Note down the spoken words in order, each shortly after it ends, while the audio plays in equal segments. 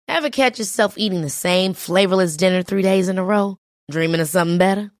Ever catch yourself eating the same flavorless dinner 3 days in a row? Dreaming of something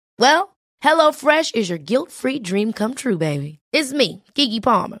better? Well, HelloFresh is your guilt-free dream come true, baby. It's me, Keke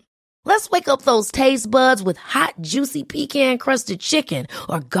Palmer. Let's wake up those taste buds with hot, juicy pecan-crusted chicken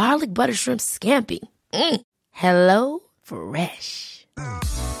or garlic butter shrimp scampi. Hello Fresh.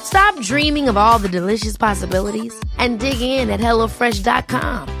 Stop dreaming of all the delicious possibilities and dig in at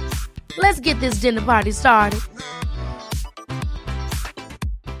HelloFresh.com. Let's get this dinner party started.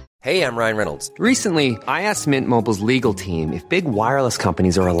 Hey, I'm Ryan Reynolds. Recently, I asked Mint Mobile's legal team if big wireless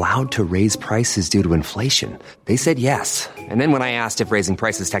companies are allowed to raise prices due to inflation. They said yes. And then when I asked if raising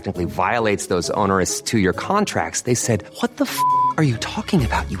prices technically violates those onerous two-year contracts, they said, "What the f*** are you talking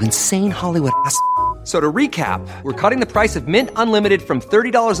about, you insane Hollywood ass?" So to recap, we're cutting the price of Mint Unlimited from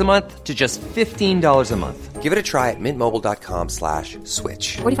 $30 a month to just $15 a month. Give it a try at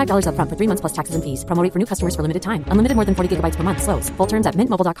mintmobile.com/switch. $45 up front for 3 months plus taxes and fees. Promo rate for new customers for limited time. Unlimited more than 40 gigabytes per month. Slows full terms at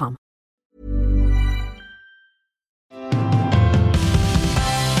mintmobile.com.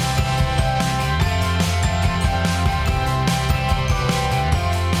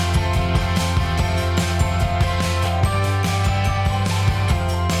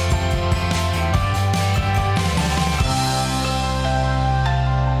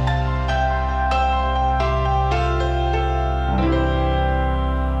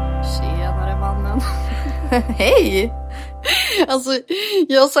 Hej! Alltså,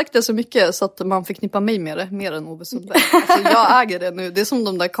 jag har sagt det så mycket så att man förknippar mig med det mer än Ove Sundberg. Alltså, jag äger det nu. Det är som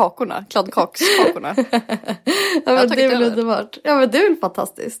de där kakorna, kladdkakskakorna. Ja, men det är väl underbart. Ja, men det är väl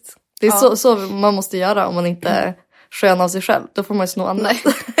fantastiskt. Det är så man måste göra om man inte skönar av sig själv. Då får man ju sno annat.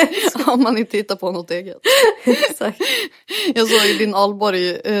 Om man inte hittar på något eget. Exakt. Jag såg ju din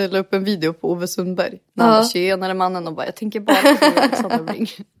Alborg la upp en video på Ove Sundberg. När han var tjenare mannen och bara, jag tänker bara på Alexander Ring.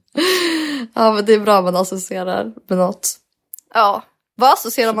 Ja, men det är bra man associerar med något. Ja, vad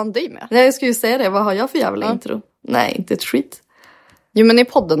associerar man dig med? Nej, jag skulle ju säga det. Vad har jag för jävla intro? Nej, inte ett skit. Jo, men i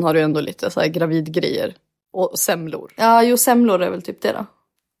podden har du ändå lite så här gravidgrejer. Och semlor. Ja, jo, semlor är väl typ det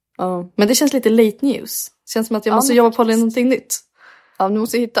då. Men det känns lite late news. Det känns som att jag måste jobba på någonting nytt. Ja, du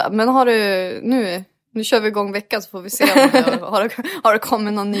måste hitta. Men har du... Nu kör vi igång veckan så får vi se om har det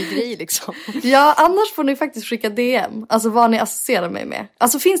kommit någon ny grej liksom. Ja, annars får ni faktiskt skicka DM. Alltså vad ni associerar mig med.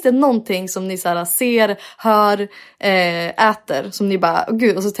 Alltså finns det någonting som ni så här, ser, hör, äter som ni bara,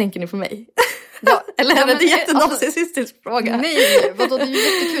 gud, och så tänker ni på mig. Ja, eller är det jättenarcissistisk fråga? Nej, vadå, det är ju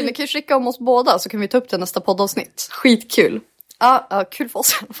jättekul. Ni kan ju skicka om oss båda så kan vi ta upp det nästa poddavsnitt. Skitkul. Ja, kul för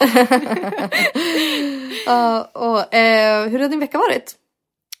oss. Hur har din vecka varit?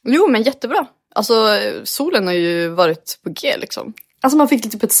 Jo, men jättebra. Alltså, solen har ju varit på G liksom. Alltså man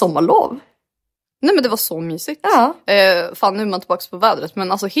fick typ ett sommarlov. Nej, men det var så mysigt. Ja. Fan, nu är man tillbaka på vädret.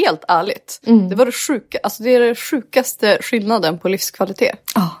 Men alltså helt ärligt. Det var det sjuka. Alltså det är det sjukaste skillnaden på livskvalitet.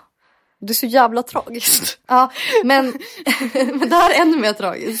 Det är så jävla tragiskt. Ja, men det här är ännu mer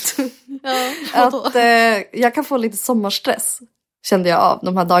tragiskt. Att jag kan få lite sommarstress. Kände jag av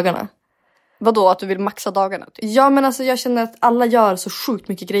de här dagarna. Vadå, att du vill maxa dagarna? Typ? Ja, men alltså jag känner att alla gör så sjukt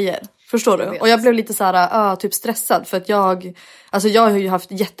mycket grejer. Förstår du? Och jag blev lite så här, typ stressad. För att jag har ju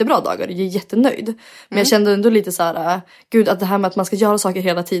haft jättebra dagar. Jag är jättenöjd. Men jag kände ändå lite så här, gud, att det här med att man ska göra saker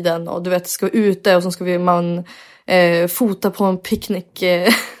hela tiden. Och du vet, ska vara ute och så ska man fota på en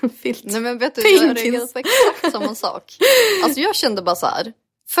picknickfilt. Nej, men vet du, det är exakt samma sak. Alltså jag kände bara så här,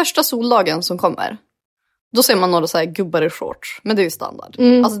 första soldagen som kommer. Då ser man några så här gubbar i shorts. Men det är ju standard.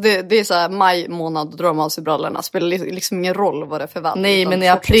 Alltså det är så här maj månad, drar man av sig brallorna. Spelar liksom ingen roll vad det är för väder. Nej, men i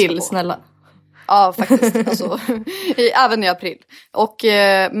april, snälla. Ja, faktiskt. Alltså, även i april. Och,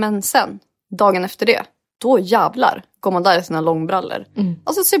 men sen, dagen efter det, då jävlar går man där i sina långbrallor.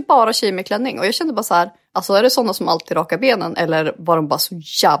 Alltså jag ser bara tjejer med klänning. Och jag kände bara så här, alltså är det sådana som alltid rakar benen? Eller var de bara så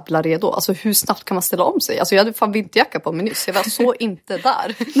jävla redo? Alltså hur snabbt kan man ställa om sig? Alltså jag hade fan vinterjacka på mig nyss. Jag var så inte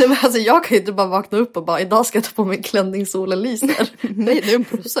där. Nej, men alltså jag kan ju inte bara vakna upp och bara, idag ska jag ta på min klänning, solen lyser. Nej, det är en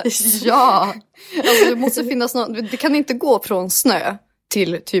process. Ja. Alltså det måste finnas det kan inte gå från snö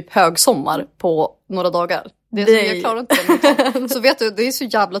till typ högsommar på några dagar. Det är som jag klarar inte det. Så vet du, det är så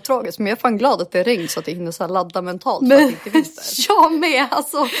jävla tragiskt. Men jag är fan glad att det är regn så att jag hinner så här ladda mentalt. Men, för att det inte är vinter. Jag med,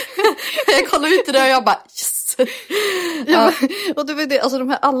 alltså. Jag kollar ut i det och jag bara, yes. Ja, och du vet det, alltså de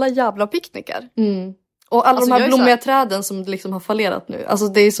här alla jävla picknickar. Och alla de här blommiga träden som liksom har fallerat nu. Alltså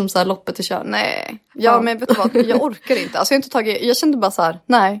det är som så här loppet i kör. Nej, men vet du vad, jag orkar inte. Alltså jag kände bara så här,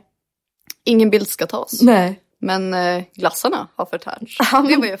 nej. Ingen bild ska tas. Nej. Men glassarna har förtärts.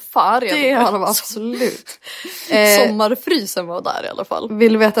 Det var ju fan redan. Det har de absolut. Sommarfrysen var där i alla fall.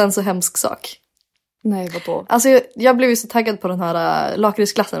 Vill du veta en så hemsk sak? Nej, vadå? Alltså jag blev ju så taggad på den här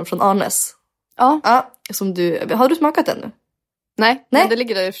lakritsglassen från Arnes. Ja. Ja, som har du smakat den nu? Nej, men det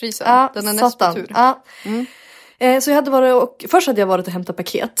ligger där i frysen. Ja, den är näst på tur. Ja. Så jag hade först hade jag varit och hämtat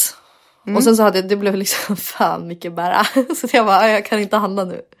paket. Och sen så det blev liksom fan mycket bära. Så jag bara, jag kan inte handla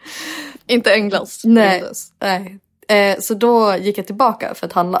nu. Inte en glass. Nej. Så då gick jag tillbaka för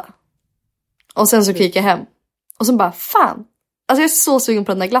att handla. Och sen så gick jag hem. Och sen bara, fan. Alltså jag är så sugen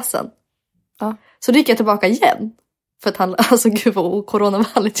på den där glassen. Ja. Så då gick jag tillbaka igen. För att handla. Alltså gud vad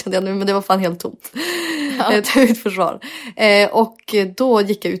coronavanligt kände jag nu. Men det var fan helt tomt. Till mitt försvar. Och då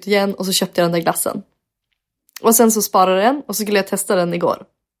gick jag ut igen. Och så köpte jag den där glassen. Och sen så sparade den. Och så skulle jag testa den igår.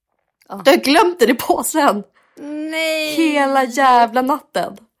 Jag glömde det på sen. Nej. Hela jävla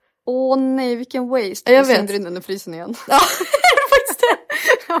natten. Åh nej, vilken waste. Jag vet. Slängde in den i frysen igen. Ja, det var faktiskt det.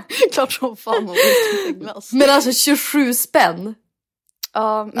 Klart som fan man vill inte glass. Men alltså 27 spänn.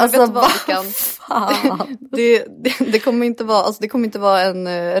 Ja, men alltså, vet du vad kan... det kommer inte vara, alltså det kommer inte vara en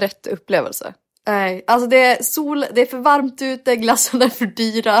rätt upplevelse. Nej, alltså det är för varmt ute, glassarna är för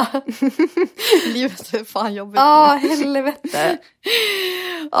dyra. Livet är fan jobbigt. Ja, helvete.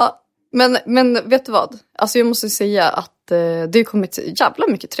 Ja, men vet du vad? Alltså jag måste säga att det har kommit jävla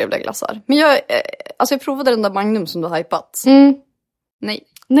mycket trevliga glassar. Men jag provade den där Magnum som du har hypat.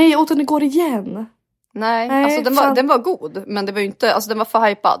 Nej, jag åt den igår igen. Nej, alltså den var god, men det var ju inte, alltså den var för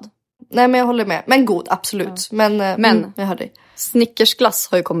hypad. Nej, men jag håller med. Men god, absolut. Ja. Men jag hör dig. Snickersglass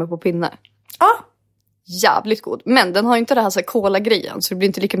har ju kommit på pinne. Ja. Jävligt god. Men den har ju inte det här, så här cola-grejen. Så det blir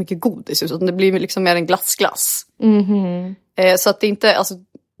inte lika mycket godis. Utan det blir liksom mer en glassglass. Så att det inte, alltså,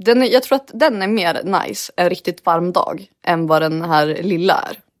 jag tror att den är mer nice en riktigt varm dag. Än vad den här lilla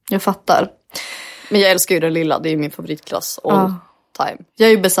är. Jag fattar. Men jag älskar ju den lilla. Det är min favoritglass all time. Jag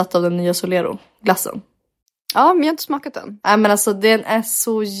är ju besatt av den nya Solero-glassen. Ja, men jag har inte smakat den. Nej, men alltså den är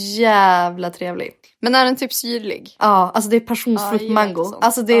så jävla trevlig. Men är den typ syrlig? Ja, alltså det är passionsfrukt mango.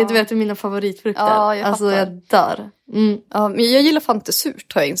 Alltså det är du vet mina favoritfrukter. Ja, alltså jag dör. Ja, men jag gillar fan inte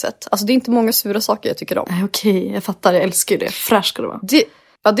surt, har jag insett. Alltså det är inte många sura saker jag tycker om. Nej, okej, jag fattar, jag älskar det. Fräsch ska det vara.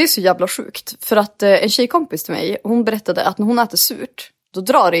 Det är så jävla sjukt. För att en tjejkompis till mig, hon berättade att när hon äter surt, då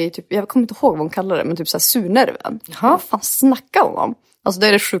drar det i typ, jag kommer inte ihåg vad hon kallar det, men typ så här surnerven. Vad fan snackar hon om? Alltså det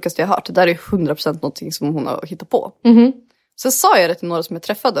är det sjukaste jag har hört. Det där är 100% någonting som hon har hittat på. Sen sa jag det till några som jag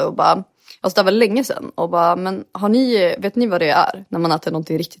träffade och bara, alltså det var länge sedan. Och bara, men vet ni vad det är när man äter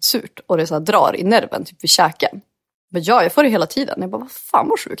någonting riktigt surt? Och det så här drar i nerven, typ vid käken. Men ja, jag får det hela tiden. Jag bara, vad fan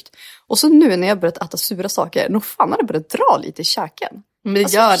vad sjukt. Och så nu när jag börjat äta sura saker, nog fan har det börjat dra lite i käken. Men det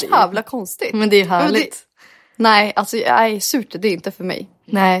alltså, gör det. Jävla konstigt. Men det är härligt. Nej, alltså surt det är inte för mig.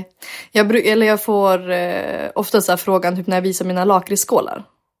 Nej, jag får ofta så här frågan typ när jag visar mina lakritsskålar.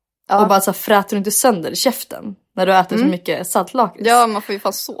 Och bara så här, fräter du inte sönder käften när du äter så mycket saltlakrits? Ja, man får ju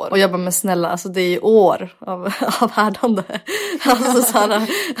fan sår. Och jag bara, men snälla, alltså det är år av härdande. Alltså så här,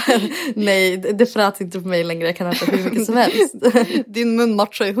 nej, det fräter inte på mig längre. Jag kan äta hur mycket som helst. Din mun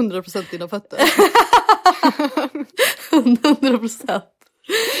matchar ju 100% dina fötter. 100%.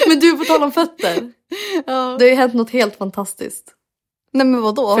 Men du, på tal om fötter. Ja. Det har ju hänt något helt fantastiskt. Nej, men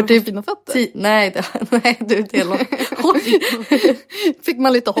vadå? Har du fina fötter? Nej, du är inte helt lång. Fick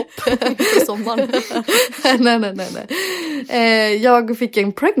man lite hopp för sommaren? nej. Jag fick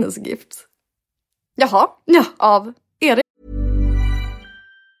en pregnancy gift. Jaha? Ja. Av Erik.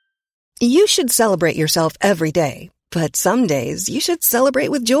 You should celebrate yourself every day. But some days you should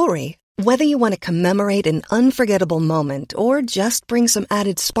celebrate with jewelry. Whether you want to commemorate an unforgettable moment or just bring some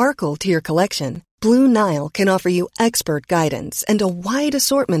added sparkle to your collection, Blue Nile can offer you expert guidance and a wide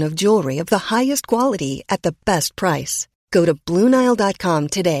assortment of jewelry of the highest quality at the best price. Go to BlueNile.com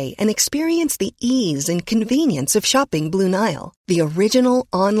today and experience the ease and convenience of shopping Blue Nile, the original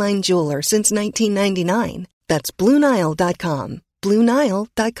online jeweler since 1999. That's BlueNile.com.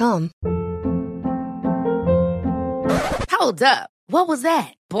 BlueNile.com. Hold up. What was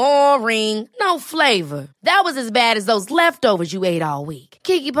that? Boring. No flavor. That was as bad as those leftovers you ate all week.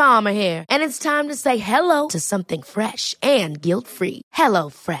 Keke Palmer here, and it's time to say hello to something fresh and guilt-free. Hello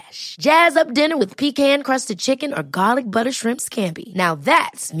Fresh. Jazz up dinner with pecan-crusted chicken or garlic butter shrimp scampi. Now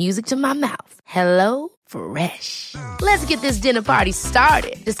that's music to my mouth. Hello Fresh. Let's get this dinner party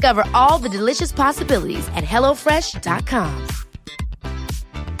started. Discover all the delicious possibilities at hellofresh.com.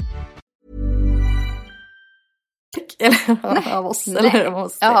 Jag måste.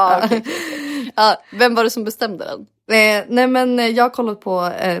 Jaha, okay. Ja, vem var det som bestämde den? Nej, men jag har kollat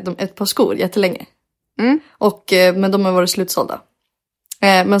på ett par skor jättelänge. Men de har varit slutsålda.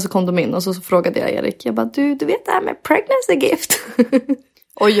 Men så kom de in och så frågade jag Erik. Jag bara, du vet det här med pregnancy gift?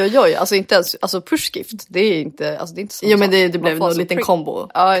 Oj, alltså inte ens, alltså pushgift, det är inte, alltså det är inte så. Jo men det blev nog en liten kombo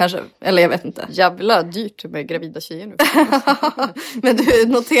kanske, eller jag vet inte. Jävla dyrt med gravida tjejer nu. Men du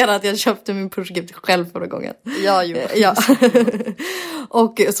noterar att jag köpte min pushgift själv förra gången. Ja, jo. Ja.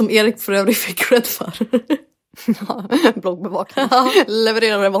 Och som Erik för övrigt fick cred för. Bloggbevakning.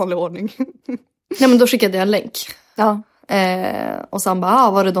 Levererar i vanlig ordning. Nej men då skickade jag en länk. Ja. Och så han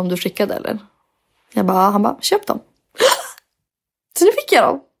bara, var det de du skickade eller? Han bara, köp dem. Så nu fick jag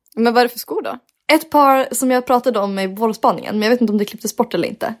dem. Men vad är det för skor då? Ett par som jag pratade om i våldspaningen, men jag vet inte om det klipptes bort eller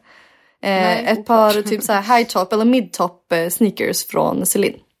inte. Ett par typ så här high top eller mid top sneakers från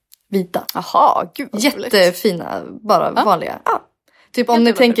Celine. Vita. Aha, gud vad jättefina, bara vanliga. Ja. Typ om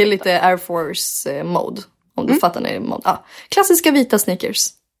ni tänker lite Air Force mode. Om du fattar när det är mode. Ja. Klassiska vita sneakers.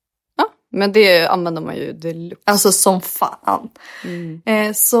 Ja, men det använder man ju deluxe. Alltså som fan.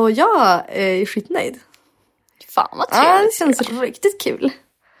 Så jag är skitnöjd. Fan vad trevligt. Ja, det känns riktigt kul.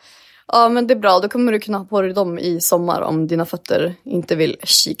 Ja, men det är bra. Då kommer du kunna ha på dig dem i sommar om dina fötter inte vill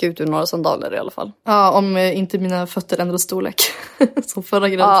kika ut ur några sandaler i alla fall. Ja, om inte mina fötter ändrar storlek. Som förra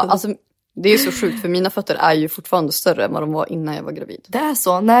graviditeten. Ja, alltså det är så sjukt för mina fötter är ju fortfarande större än vad de var innan jag var gravid. Det är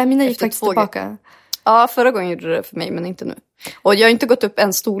så? Nej, mina gick faktiskt tillbaka. Ja, förra gången gjorde det för mig men inte nu. Och jag har inte gått upp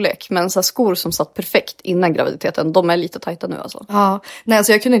en storlek, men så här skor som satt perfekt innan graviditeten, de är lite tajta nu alltså. Ja, nej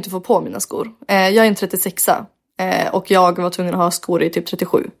alltså jag kunde inte få på mina skor. Jag är en 36a och jag var tvungen att ha skor i typ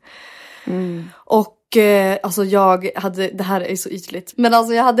 37. Och alltså jag hade, det här är så ytligt, men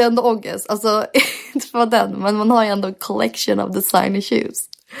alltså jag hade ändå ångest. Alltså inte för den, men man har ju ändå en collection of designer shoes.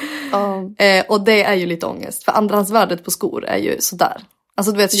 Och det är ju lite ångest, för andrahandsvärdet på skor är ju sådär.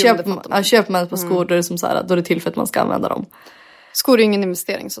 Alltså du vet, köper man ett par skor då är det som så här, då är det till för att man ska använda dem. Skor är ingen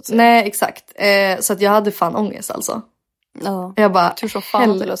investering så att säga. Nej, exakt. Så att jag hade fan ångest alltså. Ja. Jag bara, tur som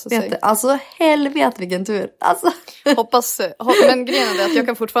fan det löser sig. Alltså helvete vilken tur. Alltså. Men grejen är att jag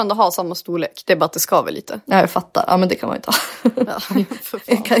kan fortfarande ha samma storlek. Det är bara att det skaver lite. Ja, jag fattar. Ja, men det kan man ju ta.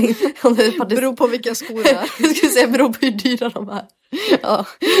 Ja, beror på vilka skor det är. Jag skulle säga beror på hur dyra de är. Ja.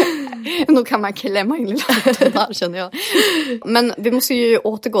 Då kan man klämma in lite där känner jag. Men vi måste ju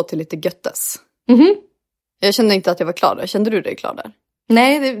återgå till lite göttes. Jag kände inte att jag var klar där. Kände du dig klar där?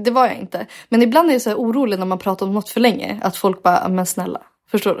 Nej, det var jag inte. Men ibland är jag så här orolig när man pratar om något för länge. Att folk bara, men snälla.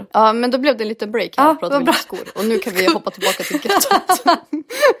 Förstår du? Ja, men då blev det lite break här. Pratar vi om skor. Och nu kan vi hoppa tillbaka till göttet.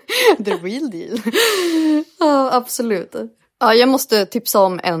 The real deal. Ja, absolut. Ja, jag måste tipsa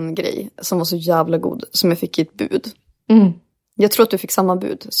om en grej som var så jävla god. Som jag fick i ett bud. Jag tror att du fick samma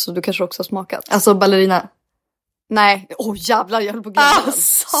bud. Så du kanske också har smakat. Alltså ballerina. Nej, jävlar, jag höll på att glömma den.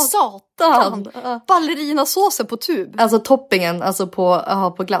 Satan! Ballerinasåsen på tub. Alltså toppingen, alltså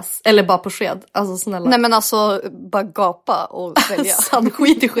på glass. Eller bara på sked, alltså snälla. Nej men alltså, bara gapa och svälja.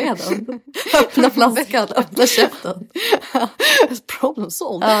 Skit i skeden. Öppna flaskan, öppna käften. Problem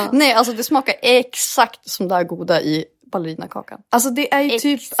solved. Nej, alltså det smakar exakt som det här goda i ballerinakakan. Alltså det är ju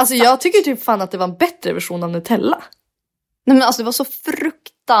typ, alltså jag tycker typ fan att det var en bättre version av Nutella. Nej men alltså det var så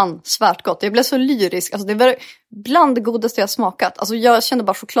fruktansvärt gott. Jag blev så lyrisk. Alltså det var bland det godaste jag smakat. Alltså jag kände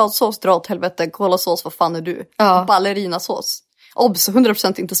bara chokladsås, dra åt helvete, kolasås, vad fan är du? Ja. Ballerinasås. Obs,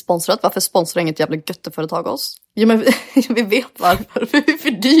 100% inte sponsrat. Varför sponsrar inget jävla götteföretag oss? Ja men vi vet varför. Vi är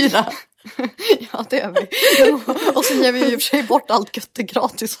för dyra. Ja det är vi. Och så ger vi i och för sig bort allt götte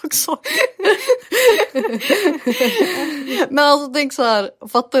gratis också. Men alltså tänk så här.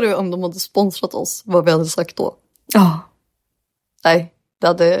 Fattar du om de hade sponsrat oss? Vad vi hade sagt då? Ja. Nej,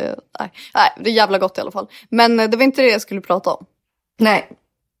 det är jävla gott i alla fall. Men det var inte det jag skulle prata om. Nej.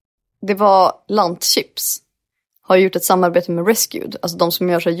 Det var Lantchips. Har gjort ett samarbete med Rescued. Alltså de som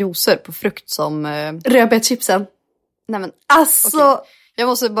gör så här juicer på frukt som... Rödbetchipsen. Nej men alltså... Okay. Jag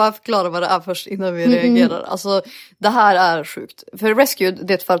måste bara förklara vad det är först innan vi reagerar. Alltså det här är sjukt. För Rescued,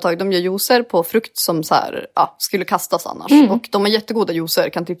 det är ett företag, de gör juicer på frukt som så här, skulle kastas annars. Och de har jättegoda juicer,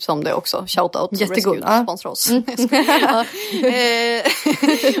 kan tipsa om det också. Shoutout. Jättegod. Rescued, sponsra oss.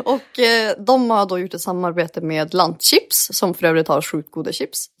 Och de har då gjort ett samarbete med Lantchips, som för övrigt har sjukt goda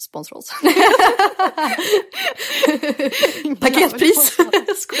chips. Sponsra oss. Paketpris.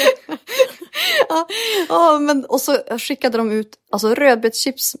 Ja, men och så skickade de ut alltså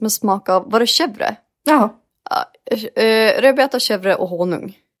rödbetschips med smak av, var det chèvre? Ja. Rödbeta, chèvre och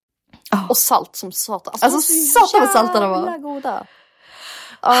honung. Och salt som satan. Alltså satan vad salta de var. Goda.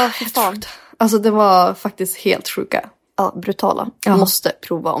 Fan. Alltså det var faktiskt helt sjuka. Ja, brutala. Ja. Måste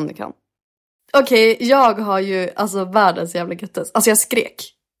prova om ni kan. Okej, jag har ju alltså världens jävla göttes. Alltså jag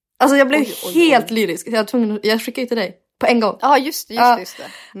skrek. Alltså jag blev helt lyrisk. Jag skickade till dig på en gång. Ja, just det.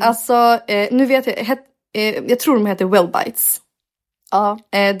 Alltså, nu vet jag tror de heter Well Bites. Ja.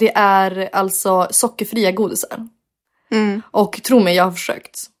 Det är alltså sockerfria godisar. Och tro mig, jag har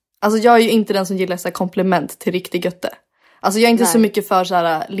försökt. Alltså jag är ju inte den som gillar så här komplement till riktig götte. Alltså jag är inte så mycket för så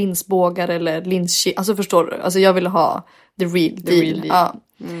här linsbågar eller linschip. Alltså förstår du? Alltså jag vill ha the real deal. Ja.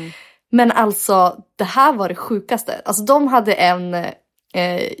 Men alltså det här var det sjukaste. Alltså de hade en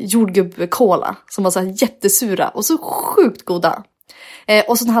jordgubbkola som var så här jättesura och så sjukt goda.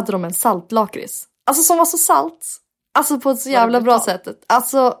 Och så hade de en saltlakrits. Alltså som var så salt. Alltså på ett så jävla bra sätt.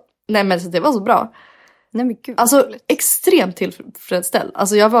 Alltså nej men det var så bra. Nej men gud. Alltså extremt tillfredsställd.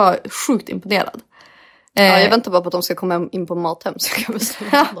 Alltså jag var sjukt imponerad. Ja, jag väntar bara på att de ska komma in på Mathem så jag kan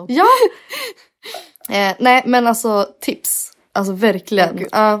beställa dem. Ja. Nej men alltså tips. Alltså verkligen.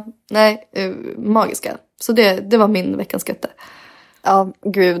 Magiska. Så det var min veckans götte. Ja,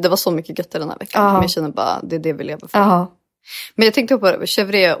 gud det var så mycket götte den här veckan. Men jag känner bara det är det vi lever för. Men jag tänkte på det,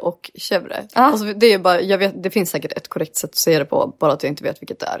 chèvre och chèvre. Alltså, det är bara, jag vet, det finns säkert ett korrekt sätt att säga det på, bara att jag inte vet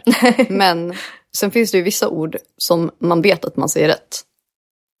vilket det är. Men sen finns det ju vissa ord som man vet att man säger rätt.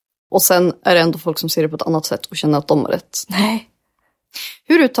 Och sen är det ändå folk som ser det på ett annat sätt och känner att de har rätt. Nej.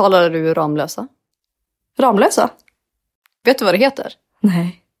 Hur uttalar du Ramlösa? Ramlösa? Vet du vad det heter?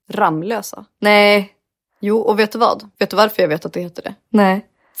 Nej. Ramlösa? Nej. Jo, och vet du vad? Vet du varför jag vet att det heter det? Nej.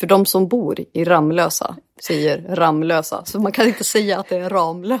 För de som bor i Ramlösa säger Ramlösa. Så man kan inte säga att det är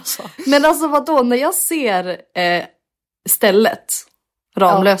Ramlösa. Men alltså vadå? När jag ser stället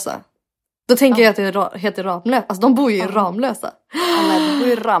Ramlösa. Då tänker jag att det heter Ramlösa. Alltså de bor ju i Ramlösa. Ja, nej, de bor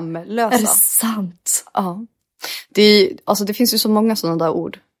i Ramlösa. Är det sant? Ja. Det finns ju så många sådana där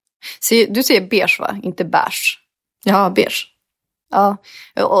ord. Du säger beige va? Inte beige. Ja, beige. Ja.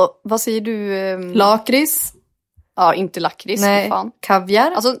 Och vad säger du? Lakrits. Ja, inte lakrits. Nej, fan.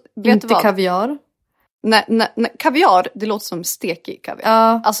 kaviar. Alltså, vet inte du vad? kaviar. Nej, kaviar, det låter som stekig kaviar.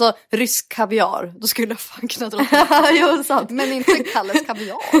 Ja. Alltså, rysk kaviar, då skulle jag fan kunna dra till. Jo, sant. Men inte Kalles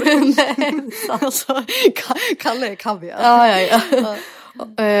kaviar. Nej, sant. Alltså, Kalle är kaviar. Ja.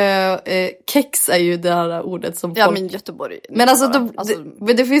 Kex är ju det här ordet som ja, men Göteborg. Men alltså,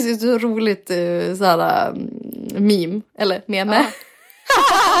 det finns ju så roligt såhär meme, eller meme.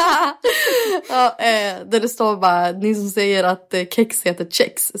 Ja, där det står bara, ni som säger att kex heter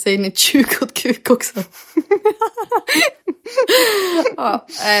kex, säger ni tjuk åt kuk också.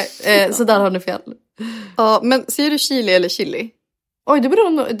 Så där har ni fel. Ja, men säger du chili eller chili? Oj, det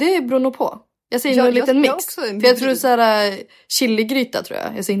beror nog på. Jag säger nog en liten mix. För jag tror såhär chiligryta tror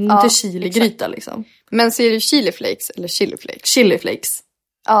jag. Jag säger inte chiligryta liksom. Men säger du chiliflakes eller chiliflakes? Chiliflakes.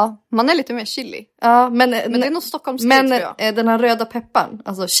 Ja, man är lite mer chili. Ja, men det är nog Stockholms men tror jag. Den här röda pepparn,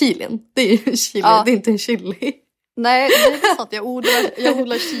 alltså chilin, det är ju chili, det är inte en chili. Nej, det är sant. Jag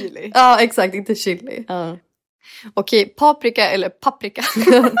odlar chili. Ja, exakt, inte chili. Okej, paprika eller paprika?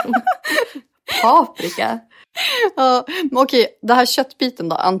 Paprika? Ja, men okej, det här köttbiten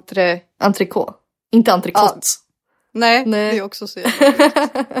då, entrecote. Inte entrecote. Nej, det är också så.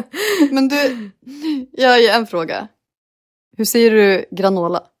 Men du, jag har en fråga. Hur säger du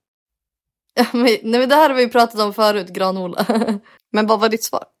granola? Ja, men det här har vi pratat om förut, granola. Men vad var ditt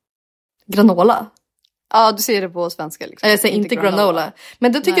svar? Granola? Ja, du säger det på svenska liksom. Jag säger inte granola.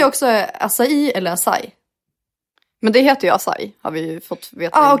 Men det tycker jag också är acai eller acai. Men det heter ju acai, har vi ju fått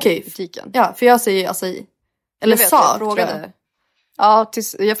veta i butiken. Ja, för jag säger acai. Eller sa, tror jag. Ja,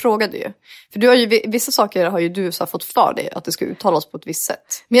 jag frågade ju. För du har ju, vissa saker har ju du så fått för dig att det ska uttalas på ett visst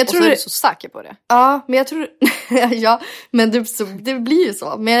sätt. Men jag tror och så är du så säker på det. Ja, men jag tror... ja, men det blir ju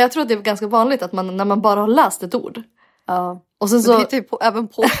så. Men jag tror att det är ganska vanligt att när man bara har läst ett ord. Ja. Och sen så... Men det är även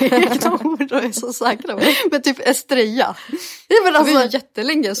på egna ord och är så säkra. Men typ Estrella. Ja, men alltså... Det var ju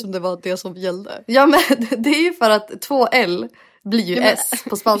jättelänge som det var det som gällde. Ja, men det är ju för att 2L blir ju S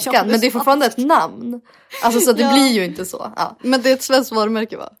på spanska. Men det är fortfarande ett namn. Alltså så det blir ju inte så. Ja. Men det är ett svenskt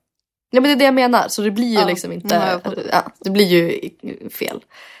varumärke va? Ja, men det är det jag menar. Så det blir ju liksom inte... det blir ju fel.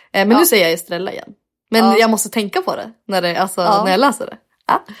 Men nu säger jag Estrella igen. Men jag måste tänka på det när jag läser det.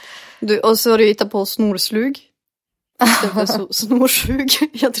 Ja. Och så har du hittat på snorslug. Snorsug.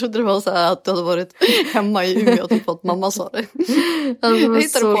 Jag trodde det var så här att du hade varit hemma i Umeå och typ att mamma sa det. Det var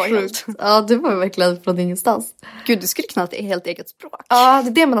så sjukt. Ja, det var verkligen från ingenstans. Gud, du skulle kunna ha ett helt eget språk. Ja, det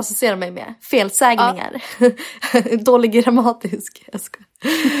är det man associerar mig med. Felsägningar. Dålig grammatisk.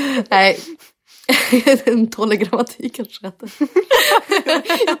 Nej. En dålig grammatik kanske heter.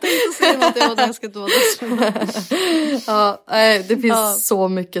 Jag tänkte säga att det var ganska dåligt. Ja, det finns så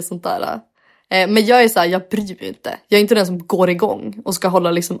mycket sånt där. Men jag är så här, jag bryr mig inte. Jag är inte den som går igång och ska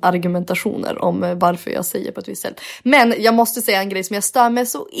hålla liksom argumentationer om varför jag säger på ett visst sätt. Men jag måste säga en grej som jag stör mig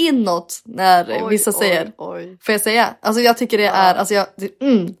så inåt när vissa säger. Får jag säga? Alltså jag tycker det är,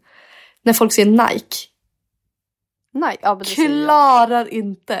 när folk säger Nike. Nej, ja, men det säger jag. Klarar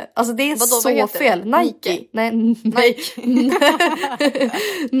inte. Alltså det är Vadå, så vad heter fel. det? Nike. Nej,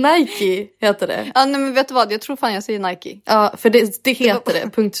 Nike heter det. Ja, nej, men vet du vad? Jag tror fan jag säger Nike. Ja, för det heter det.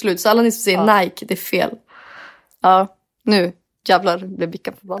 Punkt slut. Så alla ni som säger Nike, det är fel. Ja, nu jävlar blev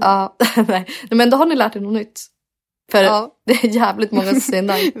Vickan förbannad. Ja, nej. Men då har ni lärt er något nytt. För det är jävligt många som säger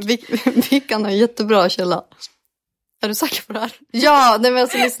Nike. Vickan har jättebra källa. Är du säker på det här? Ja, nej men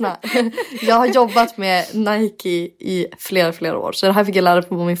alltså lyssna. Jag har jobbat med Nike i flera år. Så det här fick jag lära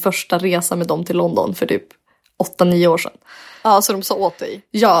på min första resa med dem till London för typ 8-9 år sedan. Ja, så de sa åt dig?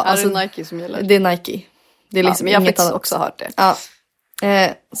 Ja, alltså, är det Nike som gäller? Det är Nike. Det är liksom men jag har inget faktiskt annat. också hört det. Ja.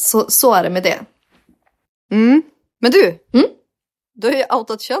 Så är det med det. Mm. Men du, du har ju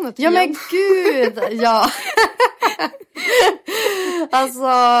outat könet ja igen. Men gud, ja.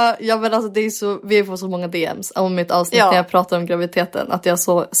 Alltså det är så, vi får så många DMs om mitt avsnitt när jag pratar om graviditeten att jag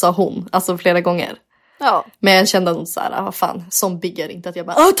sa hon, alltså flera gånger. Ja. Men jag kände nog såhär, vad fan, som bigger inte att jag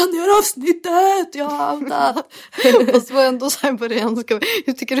bara ta ner avsnittet, jag har outat. Och så var jag ändå såhär på det,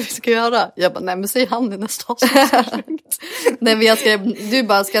 hur tycker du vi ska göra? Jag bara, nej men säg han i nästa avsnitt. Nej men du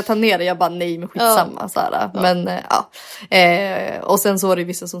bara, ska jag ta ner det? Jag bara, nej men skitsamma. Ja. Men och sen så var det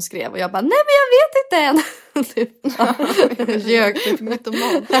vissa som skrev och jag bara, nej men jag vet inte än. Ljög typ mitt om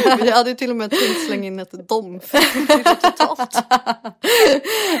man. Jag hade ju till och med tänkt slänga in ett dom totalt.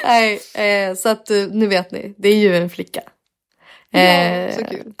 Nej, så att nu vet ni, det är ju en flicka. Så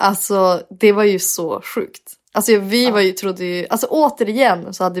kul. Alltså det var ju så sjukt. Alltså vi var ju, trodde ju, alltså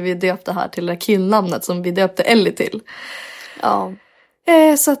återigen så hade vi döpt det här till det killnamnet som vi döpte Ellie till. Ja.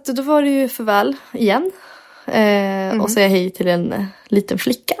 Så att då var det ju farväl igen. Och säga hej till en liten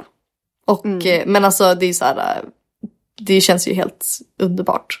flicka. Och, men alltså det är så här, det känns ju helt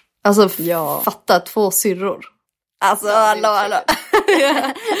underbart. Alltså fatta 2 syrror. Alltså hallå.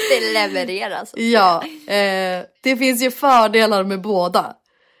 Det levereras. Ja, det finns ju fördelar med båda.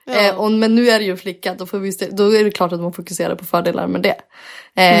 Ja. Men nu är det ju en flicka, då är det klart att man fokuserar på fördelar med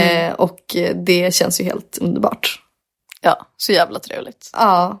det. Och det känns ju helt underbart. Ja, så jävla trevligt.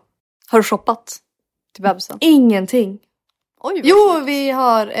 Ja. Har du shoppat till bebisen? Ingenting. Oj, jo, vi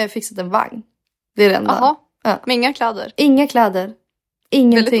har fixat en vagn. Det är det enda. Jaha, ja. Men inga kläder? Inga kläder.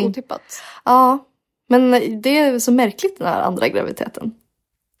 Ingenting. Väldigt otippat. Ja, men det är så märkligt den här andra graviditeten.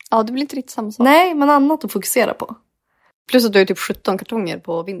 Ja, det blir inte riktigt samma sak. Nej, men annat att fokusera på. Plus att du har typ 17 kartonger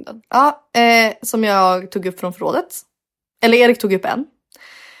på vinden. Ja, som jag tog upp från förrådet. Eller Erik tog upp en.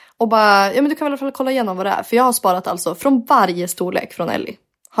 Och bara, ja men du kan väl i alla fall kolla igenom vad det är. För jag har sparat alltså från varje storlek från Ellie.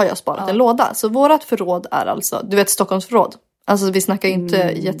 Har jag sparat en låda. Så vårat förråd är alltså, du vet Stockholms förråd. Alltså vi snackar inte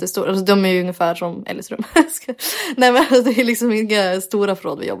jättestora. Alltså de är ju ungefär som Ellies rum. Nej men det är liksom inga stora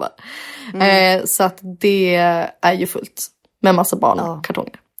förråd vi jobbar. Så att det är ju fullt. Med massa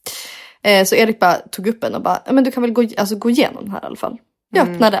barnkartonger. Så Erik bara tog upp en och bara, men du kan väl gå igenom den här i alla fall. Jag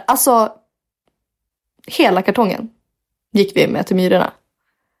öppnade, alltså hela kartongen gick vi med till Myrorna.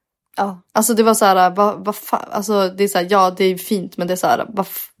 Ja. Alltså det var så här, vad fan, alltså det är så här, ja det är fint men det är så här,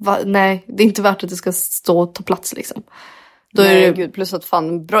 nej det är inte värt att det ska stå och ta plats liksom. Då nej, är det, gud, plus att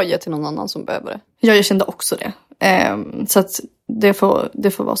fan bröja till någon annan som behöver det. Ja, jag kände också det. Så att det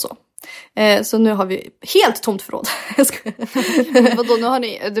får vara så. Så nu har vi helt tomt förråd. Vadå, nu har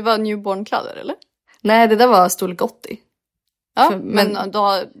ni, det var newborn-kläder eller? Nej, det där var storlek 80. Ja, men då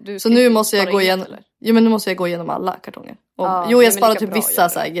har du... Så nu måste jag gå igenom... Jo, men nu måste jag gå igenom alla kartonger. Jag sparar typ vissa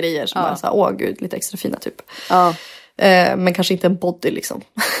så här grejer som är så här, åh gud, lite extra fina typ. Ja. Men kanske inte en body liksom.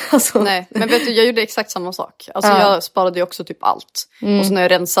 Alltså. Nej, men vet du, jag gjorde exakt samma sak. Alltså jag sparade ju också typ allt. Och så när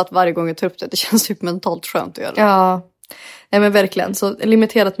jag rensat varje gång jag tar upp det känns typ mentalt skönt att göra det. Ja, nej men verkligen. Så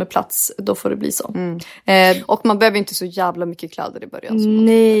limiterat med plats, då får det bli så. Och man behöver inte så jävla mycket kläder i början.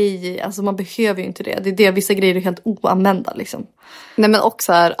 Nej, alltså man behöver ju inte det. Det är det, vissa grejer är helt oanvända liksom. Nej men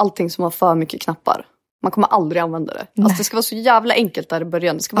också här, allting som har för mycket knappar. Man kommer aldrig använda det. Alltså det ska vara så jävla enkelt där i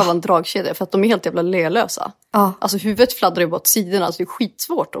början. Det ska bara vara en dragkedja för att de är helt jävla lelösa. Alltså huvudet fladdrar ju bara åt sidorna. Alltså det är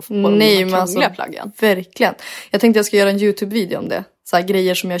skitsvårt att få på de här krångliga plaggen. Verkligen. Jag tänkte jag ska göra en YouTube-video om det. Så här,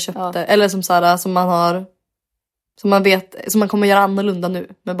 grejer som jag köpte. Eller som så här, som man har... Som man vet, som man kommer göra annorlunda nu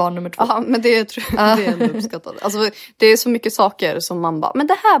med barn nummer 2. Ja, men det tror jag det är ändå uppskattat. Alltså det är så mycket saker som man bara, men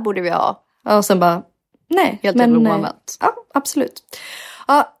det här borde vi ha. Ja, och sen bara, nej. Helt jävla oanvänt. Ja, absolut.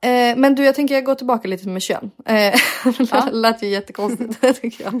 Ja, men du, jag tänker jag går tillbaka lite med kön. Det lät ju jättekonstigt,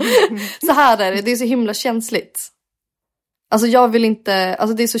 tycker jag. Så här är det är så himla känsligt. Alltså jag vill inte,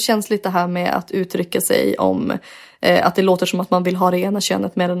 alltså det är så känsligt det här med att uttrycka sig om att det låter som att man vill ha det ena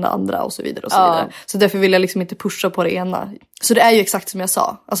könet med det andra och så vidare och så vidare. Så därför vill jag liksom inte pusha på det ena. Så det är ju exakt som jag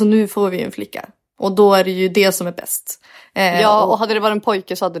sa. Alltså nu får vi en flicka. Och då är det ju det som är bäst. Ja, och hade det varit en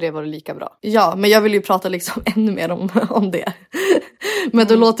pojke så hade det varit lika bra. Ja, men jag vill ju prata liksom ännu mer om det. Men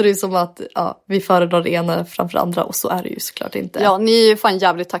då låter det ju som att vi föredrar det ena framför andra. Och så är det ju såklart inte. Ja, ni är ju fan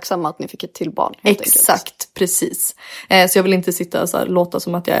jävligt tacksamma att ni fick ett till barn. Exakt, precis. Så jag vill inte sitta och så här, låta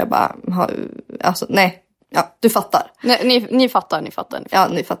som att jag är bara... Alltså, nej. Ja, du fattar. Nej, ni fattar. Ja,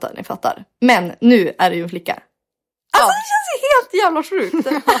 ni fattar. Men nu är det ju en flicka. Alltså det känns ju helt jävla sjukt.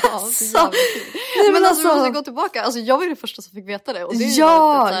 Men alltså vi måste gå tillbaka. Alltså jag var ju den första som fick veta det. Och det är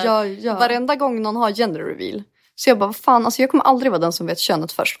ja. Varenda gång någon har gender reveal. Så jag bara, vad fan, alltså jag kommer aldrig vara den som vet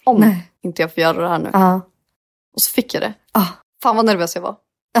könet först. Om inte jag får göra det här nu. Och så fick jag det. Fan vad nervös jag var.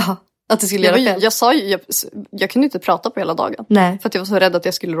 Att du skulle göra fel. Jag sa ju, jag kunde inte prata på hela dagen. Nej. För att jag var så rädd att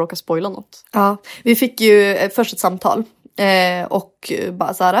jag skulle råka spoila något. Ja, vi fick ju först ett samtal. Och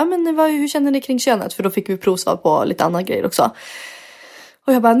bara så här, men hur känner ni kring könet? För då fick vi provsvar på lite andra grejer också.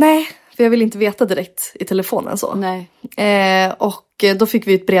 Och jag bara, nej, för jag vill inte veta direkt i telefonen så. Nej. Och då fick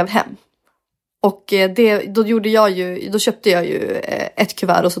vi ett brev hem. Och då köpte jag ju ett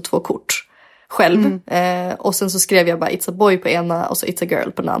kuvert och så 2 kort själv. Och sen så skrev jag bara it's a boy på ena och så it's a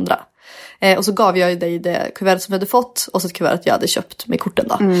girl på den andra. Och så gav jag dig det kuvertet som jag hade fått och så ett kuvert jag hade köpt med korten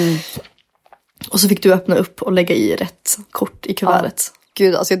då. Och så fick du öppna upp och lägga i rätt kort i kuvertet.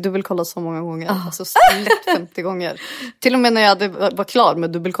 Gud, alltså jag dubbelkollade så många gånger. Alltså lätt 50 gånger. Till och med när jag var klar med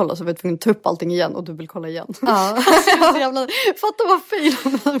dubbelkolla så var jag tvungen att ta upp allting igen och dubbelkolla igen. Fatta vad fel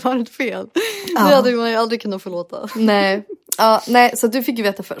om det hade varit fel. Det hade man ju aldrig kunnat förlåta. Nej, så du fick ju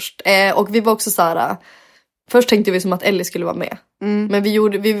veta först. Och vi var också så här. Först tänkte vi som att Ellie skulle vara med. Men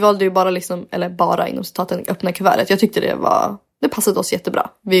vi valde ju bara liksom, eller bara inom citaten, öppna kuvertet. Jag tyckte det passade oss jättebera.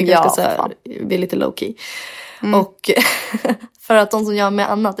 Vi är ganska så här, vi är lite low key. Och för att de som gör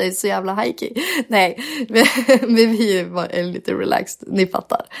med annat är så jävla high key. Nej, vi var lite relaxed, ni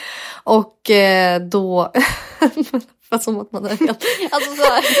fattar. Och då som att man är helt... Alltså så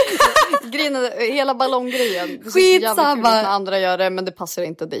här, hela ballonggrejen. Skitsamma. När andra gör det, men det passar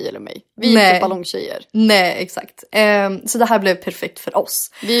inte dig eller mig. Vi är inte ballongtjejer. Nej, exakt. Så det här blev perfekt för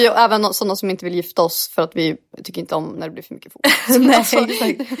oss. Vi är även sådana som inte vill gifta oss för att vi tycker inte om när det blir för mycket fokus. Nej,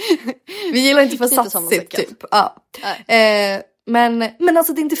 exakt. Vi gillar inte för satsigt typ. Ja. Men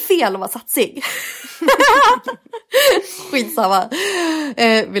alltså det är inte fel att vara satsig. Skitsamma.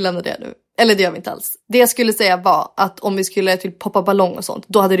 Vi lämnar det nu. Eller det gör vi inte alls. Det jag skulle säga var att om vi skulle typ poppa ballong och sånt,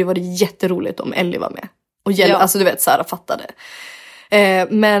 då hade det varit jätteroligt om Ellie var med. Och alltså du vet, Sara fattade.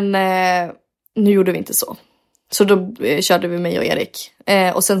 Men nu gjorde vi inte så. Så då körde vi mig och Erik.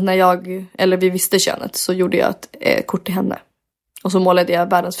 Och sen när vi visste könet så gjorde jag ett kort till henne. Och så målade jag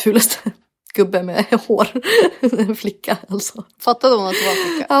världens fulaste gubbe med hår. En flicka alltså. Fattade hon att det var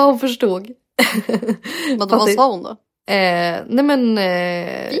en flicka? Ja, hon förstod. Men vad sa hon då? Nej men...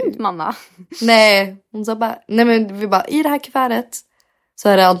 Fint mamma. Nej, hon sa bara... Nej men vi bara, i det här kuvertet så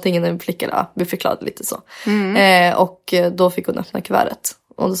är det antingen en flicka eller vi förklarade lite så. Och då fick hon öppna kuvertet.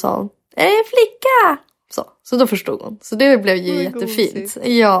 Och då sa hon, är det en flicka? Så då förstod hon. Så det blev ju jättefint. Gosigt.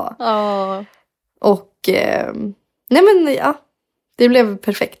 Ja. Och... nej men ja, det blev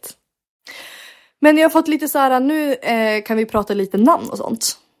perfekt. Men jag har fått lite så här, nu kan vi prata lite namn och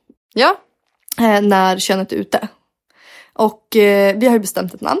sånt. Ja. När könet är ute. Och vi har ju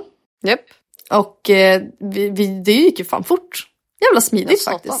bestämt ett namn. Japp. Och det gick ju fan fort. Jävla smidigt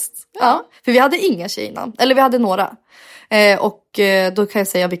faktiskt. Ja. För vi hade inga tjejnamn. Eller vi hade några. Och då kan jag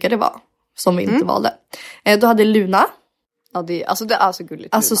säga vilka det var. Som vi inte valde. Då hade Luna. Ja, det är så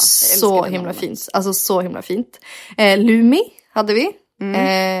gulligt. Alltså så himla fint. Alltså så himla fint. Lumi hade vi.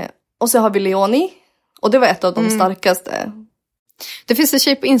 Och så har vi Leonie. Och det var ett av de starkaste. Det finns en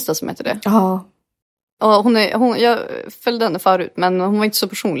tjej på Insta som heter det. Ja. Och jag följde henne förut, men hon var inte så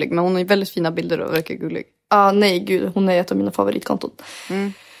personlig. Men hon har väldigt fina bilder och verkar gullig. Ja, nej gud. Hon är ett av mina favoritkonton.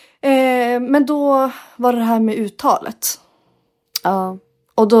 Men då var det här med uttalet. Ja.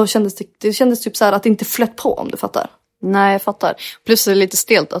 Och då kändes det typ så här att det inte flöt på, om du fattar. Nej, jag fattar. Plus är det lite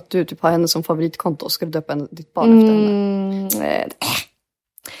stelt att du typ har henne som favoritkonto. Ska du döpa ditt barn efter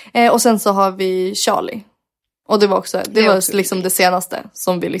henne? Och sen så har vi Charlie. Och det var också liksom det senaste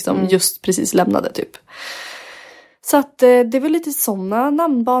som vi liksom just precis lämnade typ. Så att det är väl lite sådana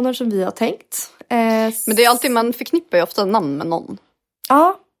namnbanor som vi har tänkt. Men det är alltid, man förknippar ju ofta namn med någon.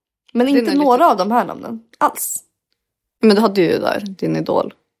 Ja, men inte några av de här namnen alls. Men du hade ju där din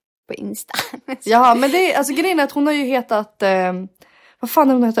idol på Insta. Ja, men det är, alltså grejen är att hon har ju hetat, vad fan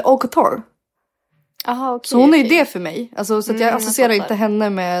är hon heter? Okator. Aha, okay, så hon är ju det för mig. Alltså, så att jag associerar inte henne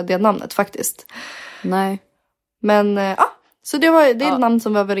med det namnet faktiskt. Nej. Men så det är ett namn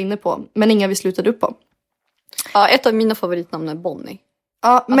som vi var inne på. Men inga vi slutade upp på. Ja, ett av mina favoritnamn är Bonnie.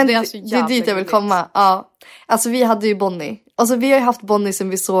 Ja, men det är det, så det är jävla dit jag vill gulligt. komma. Ja. Alltså vi hade ju Bonnie. Alltså vi har ju haft Bonnie sen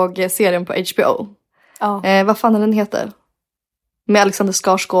vi såg serien på HBO. Ja. Vad fan är den heter? Med Alexander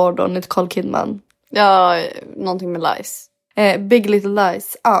Skarsgård och Nicole Kidman. Ja, någonting med lies. Big Little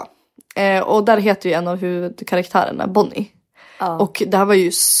Lies. Ja. Och där heter ju en av huvudkaraktärerna Bonnie. Ja. Och det här var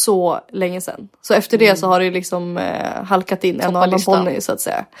ju så länge sedan. Så efter det så har det liksom halkat in en och annan Bonnie så att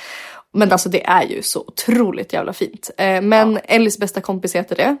säga. Men alltså det är ju så otroligt jävla fint. Men Ellies bästa kompis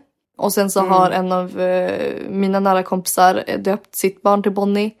heter det. Och sen så har en av mina nära kompisar döpt sitt barn till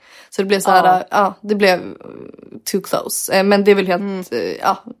Bonnie. Så det blev så här, det blev too close. Men det är väl helt,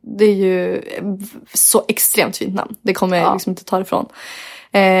 det är ju så extremt fint namn. Det kommer jag liksom inte ta ifrån.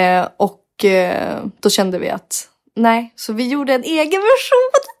 Och då kände vi att, nej, så vi gjorde en egen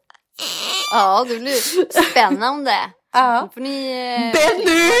version. Ja, det blir spännande. Ja. Får ni...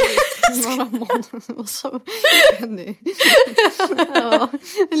 Benny! Några månader. Vad sa Benny? Ja,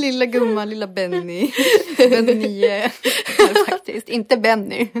 lilla gumman, lilla Benny. Benny faktiskt, inte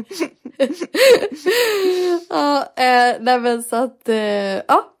Benny. Nej men så att,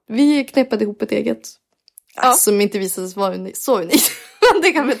 vi knäppade ihop ett eget. Ja. Som inte visade sig vara så unikt.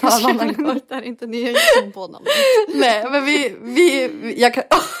 Det kan vi ta en annan gång. Det är inte ni på namn. Nej, men jag kan...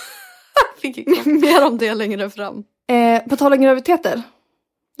 Mer om det längre fram. På tal om graviditeter.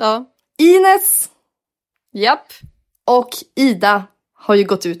 Ja. Ines Japp. och Ida har ju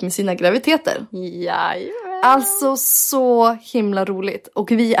gått ut med sina graviditeter. Jajamän. Alltså så himla roligt.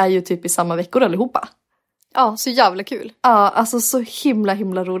 Och vi är ju typ i samma veckor allihopa. Ja, så jävla kul. Ja, alltså så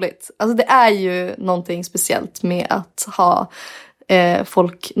himla roligt. Alltså det är ju någonting speciellt med att ha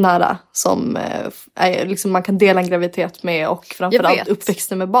folk nära som liksom man kan dela en graviditet med och framförallt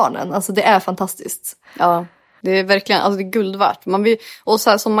uppväxten med barnen. Alltså det är fantastiskt. Ja, det är verkligen, alltså det är guld värt. Man vill, och så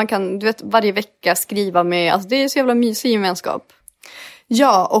här som man kan, du vet, varje vecka skriva med, alltså det är så jävla mysig gemenskap.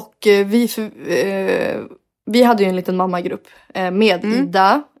 Ja, och vi hade ju en liten mammagrupp med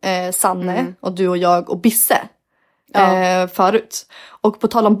Ida, Sanne och du och jag och Bisse förut. Och på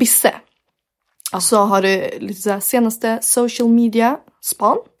tal om Bisse så har det lite så här senaste social media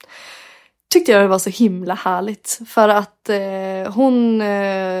span. Tyckte jag det var så himla härligt. För att hon,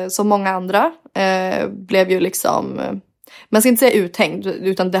 som många andra, blev ju liksom... man ska inte säga uthängd,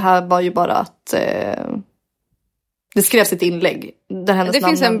 utan det här var ju bara att... det skrevs ett inlägg. Där hennes det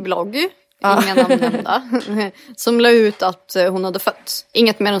finns en blogg, inga namn nämnda, som la ut att hon hade fött.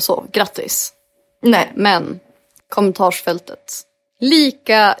 Inget mer än så, grattis. Nej. Men kommentarsfältet,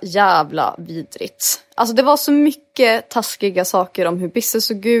 lika jävla vidrigt. Alltså det var så mycket taskiga saker om hur Bisse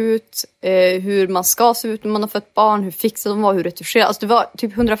såg ut, hur man ska se ut när man har fött barn, hur fixade de var, hur retuscherade. Alltså det var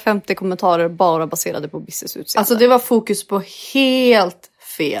typ 150 kommentarer bara baserade på Bisses utseende. Alltså det var fokus på helt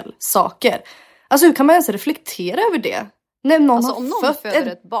fel saker. Alltså hur kan man ens reflektera över det? När någon alltså, har om någon fött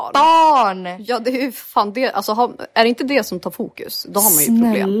föder ett barn. Ja, det är ju fan det. Alltså, är det inte det som tar fokus, då har man ju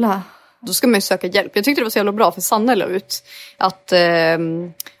problem. Snälla. Då ska man ju söka hjälp. Jag tyckte det var så jävla bra för Sanne la ut att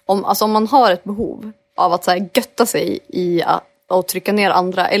om man har ett behov av att så här, götta sig i att trycka ner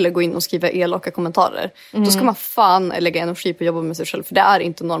andra eller gå in och skriva elaka kommentarer, då ska man fan lägga energi på att jobba med sig själv, för det är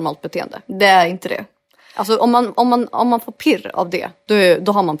inte normalt beteende. Det är inte det. Alltså om man får pirr av det,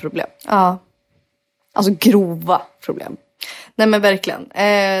 då har man problem. Ja. Alltså grova problem. Nej men verkligen.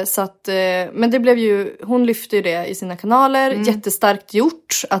 Så att, men det blev ju, hon lyfte ju det i sina kanaler. Jättestarkt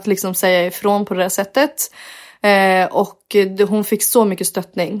gjort att liksom säga ifrån på det där sättet. Och hon fick så mycket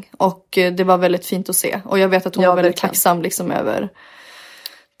stöttning. Och det var väldigt fint att se. Och jag vet att hon var väldigt tacksam liksom över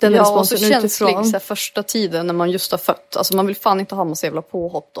den responsen utifrån. Ja, och så känslig så här, första tiden när man just har fött. Alltså man vill fan inte ha massa jävla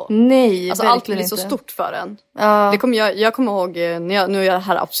påhopp då. Nej, alltså allt blir så stort för en. Det kommer jag kommer ihåg, nu är det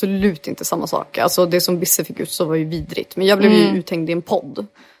här absolut inte samma sak. Alltså det som Bisse fick ut så var ju vidrigt. Men jag blev ju uthängd i en podd.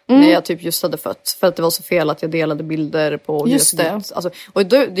 När jag typ just hade fött. För att det var så fel att jag delade bilder på just det. Alltså, och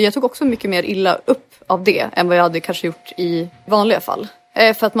jag tog också mycket mer illa upp av det än vad jag hade kanske gjort i vanliga fall.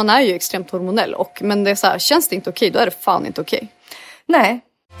 För att man är ju extremt hormonell. Men det är så här, känns det inte okej, då är det fan inte okej. Nej.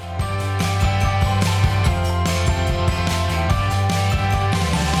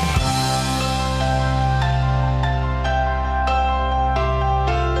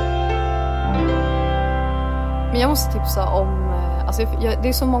 Men jag måste tipsa om... Alltså det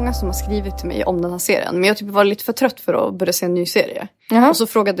är så många som har skrivit till mig om den här serien. Men jag typ var lite för trött för att börja se en ny serie. Och så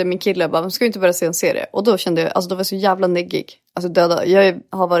frågade min kille bara, ska vi inte börja se en serie? Och då kände jag, alltså då var jag så jävla neggig. Alltså döda. Jag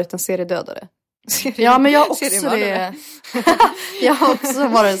har varit en seriedödare. Ja, men jag har också det. Jag har också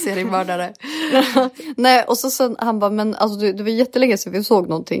varit en seriemördare. Nej, och så sen han bara, men alltså det var jättelänge sedan vi såg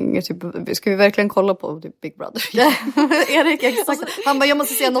någonting. Typ, ska vi verkligen kolla på typ Big Brother? Erik, exakt. Han bara, jag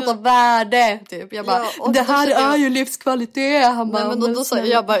måste se något av värde. Typ. Jag bara, det här är ju livskvalitet. Han bara, nej, men då sa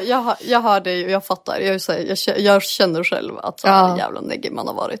jag bara, jag hör dig och jag fattar. Jag känner själv att så här jävla neggig man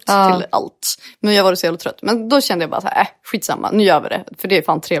har varit till allt. Men jag var så jävla trött. Men då kände jag bara så här, skitsamma, nu gör vi det. För det är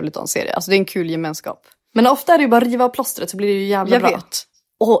fan trevligt att ha en serie. Alltså det är en kul gemenskap. Men ofta är det ju bara riva av plåstret så blir det ju jävla bra. Jag vet.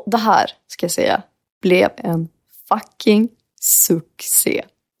 Och det här, ska jag säga, blev en fucking succé.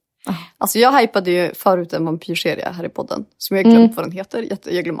 Alltså jag hypade ju förut en vampyrserie här i podden. Som jag glömt vad den heter.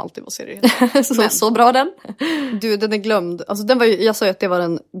 Jag glömmer alltid vad serien heter. så bra den. Du, den är glömd. Alltså den var ju, jag sa ju att det var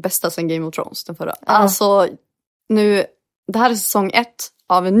den bästa sen Game of Thrones, den förra. Alltså nu, det här är säsong 1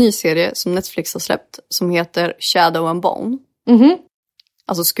 av en ny serie som Netflix har släppt. Som heter Shadow and Bone.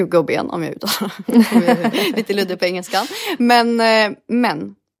 Alltså skugga och ben, om jag uttalar. Lite luddigt på engelskan.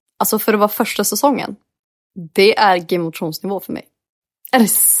 Men alltså för att vara första säsongen, det är Game of Thrones nivå för mig. Är det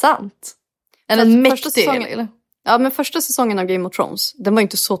sant? Är den mäktig eller? Ja, men första säsongen av Game of Thrones, den var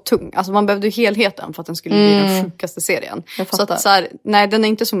inte så tung. Alltså man behövde helheten för att den skulle bli den sjukaste serien. Så att så här, nej, den är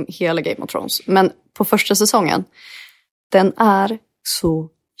inte som hela Game of Thrones. Men på första säsongen, den är så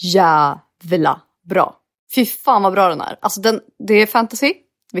jävla bra. Fy fan vad bra den är. Alltså det är fantasy,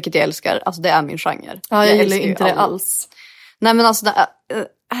 vilket jag älskar. Alltså det är min genre. Ja, jag gillar inte det alls. Nej, men alltså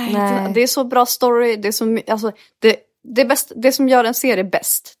det är så bra story. Det är så, alltså, det som gör en serie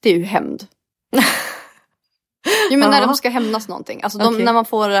bäst, det är ju hämnd. Jo, men när de ska hämnas någonting. Alltså när man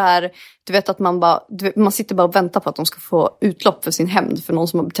får det här, du vet att man sitter bara och väntar på att de ska få utlopp för sin hämnd för någon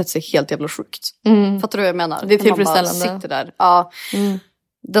som har betett sig helt jävla sjukt. Fattar du vad jag menar? Det är tillfredsställande. Man bara sitter där. Ja.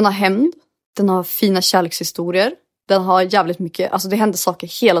 Den har hämnd. Den har fina kärlekshistorier. Den har jävligt mycket, alltså det händer saker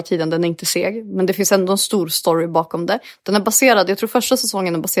hela tiden, den är inte seg. Men det finns ändå en stor story bakom det. Den är baserad, jag tror första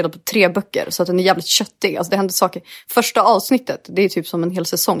säsongen är baserad på 3 böcker. Så att den är jävligt köttig, alltså det händer saker. Första avsnittet, det är typ som en hel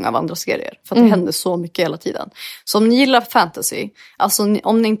säsong av andra serier. För att det händer så mycket hela tiden. Så om ni gillar fantasy, alltså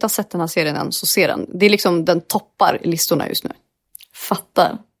om ni inte har sett den här serien än, så ser den. Det är liksom, den toppar listorna just nu.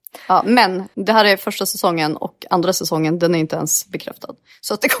 Fattar. Ja, men det här är första säsongen och andra säsongen, den är inte ens bekräftad.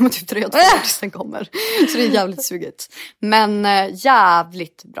 Så att det kommer typ 3 år tills den kommer. Så det är jävligt suget. Men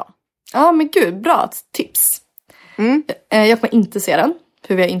jävligt bra. Ja, men gud, bra tips. Jag kommer inte se den,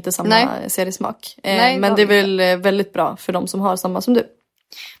 för vi har inte samma seriesmak. Nej, men det är väl väldigt bra för de som har samma som du.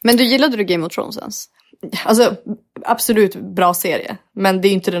 Men gillade du Game of Thrones ens? Alltså, absolut bra serie. Men det är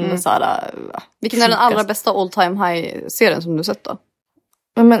ju inte den såhär... Vilken är den allra bästa all time high-serien som du sett då?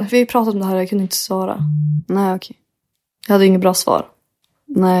 Men vi har ju pratat om det här, jag kunde inte svara. Nej, okej. Jag hade inget bra svar.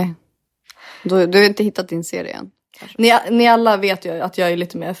 Nej. Du har inte hittat din serie än. Ni alla vet ju att jag är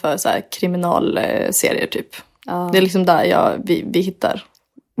lite mer för så här kriminalserier typ. Ja. Det är liksom där vi hittar.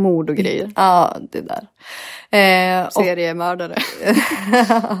 Mord och grejer. Ja, det är där. Seriemördare.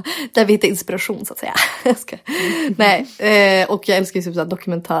 Där vi hittar inspiration så att säga. Nej, och jag älskar ju typ så här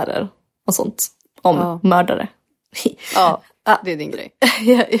dokumentärer och sånt. Om mördare. Ja. Det är din grej.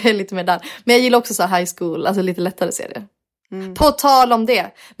 Jag är lite mer där. Men jag gillar också så här high school, alltså lite lättare serier. På tal om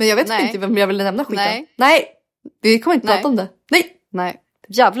det. Men jag vet inte vem jag vill nämna skiten. Nej. Vi kommer inte prata om det. Nej.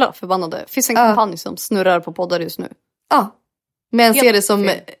 Jävla förbannade. Finns en kampanj som snurrar på poddar just nu. Ja. Med en serie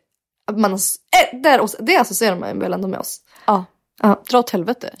som man det associerar man väl ändå med oss. Ja. Dra åt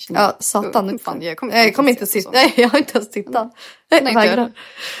helvete. Ja, satan. Fan, jag kommer inte sitta. Nej, jag har inte ens tittat.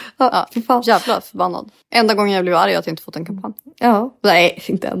 Jävla förbannad. Enda gången jag blev arg att jag inte fått en kampanj. Ja. Nej,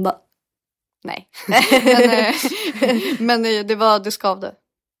 inte enda. Nej. men det skavde.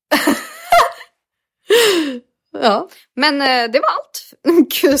 Ja. Men det var allt.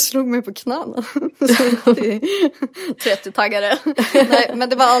 Gud, jag slog mig på knäna. 30-taggare. Nej, men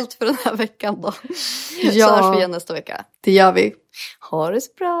det var allt för den här veckan då. Ja. Så hörs vi igen nästa vecka. Det gör vi. Ha det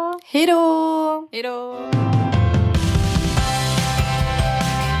så bra. Hej då. Hej då.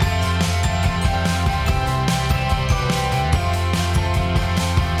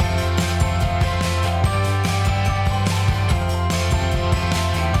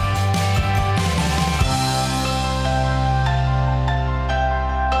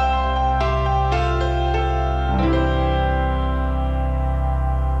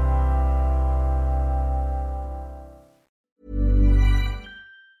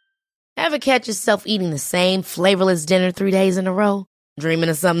 Ever catch yourself eating the same flavorless dinner 3 days in a row? Dreaming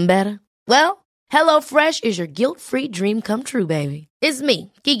of something better? Well, HelloFresh is your guilt-free dream come true, baby. It's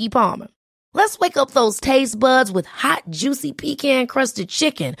me, Keke Palmer. Let's wake up those taste buds with hot, juicy pecan-crusted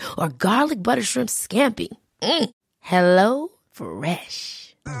chicken or garlic butter shrimp scampi. Hello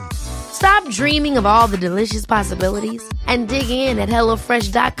Fresh. Stop dreaming of all the delicious possibilities and dig in at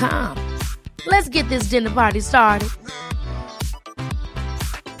HelloFresh.com. Let's get this dinner party started.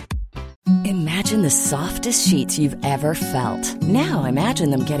 Imagine the softest sheets you've ever felt. Now imagine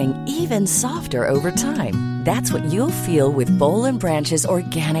them getting even softer over time. That's what you'll feel with Boll & Branch's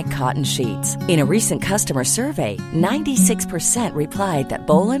organic cotton sheets. In a recent customer survey, 96% replied that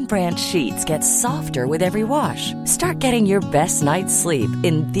Boll & Branch sheets get softer with every wash. Start getting your best night's sleep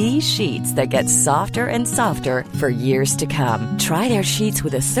in these sheets that get softer and softer for years to come. Try their sheets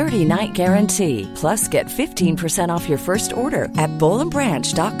with a 30-night guarantee. Plus, get 15% off your first order at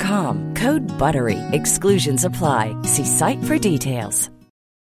bollandbranch.com. Code BUTTERY. Exclusions apply. See site for details.